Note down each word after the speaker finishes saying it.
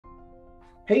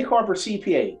Pink Harbor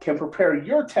CPA can prepare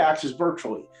your taxes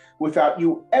virtually without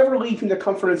you ever leaving the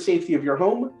comfort and safety of your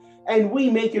home, and we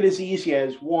make it as easy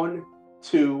as 1,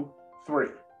 2, 3.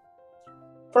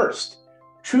 First,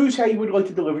 choose how you would like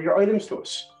to deliver your items to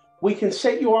us. We can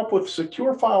set you up with a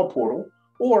secure file portal,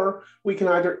 or we can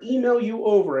either email you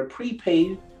over a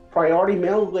prepaid priority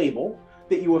mail label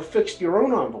that you affix to your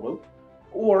own envelope,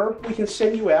 or we can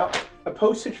send you out a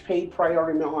postage paid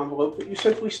priority mail envelope that you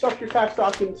simply stuff your tax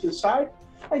documents inside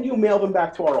and you mail them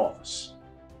back to our office.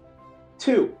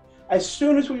 2, as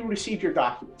soon as we receive your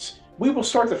documents, we will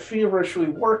start to feverishly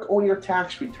work on your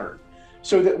tax return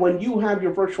so that when you have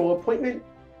your virtual appointment,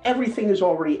 everything is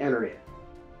already entered in.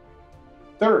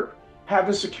 3rd, have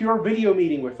a secure video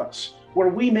meeting with us where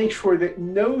we make sure that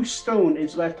no stone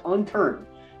is left unturned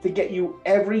to get you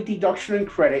every deduction and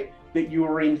credit that you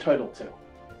are entitled to.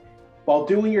 While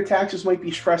doing your taxes might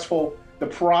be stressful, the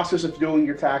process of doing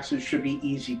your taxes should be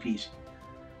easy peasy.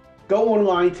 Go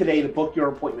online today to book your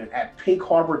appointment at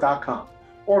pinkharbor.com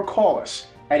or call us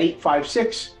at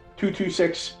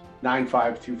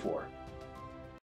 856-226-9524.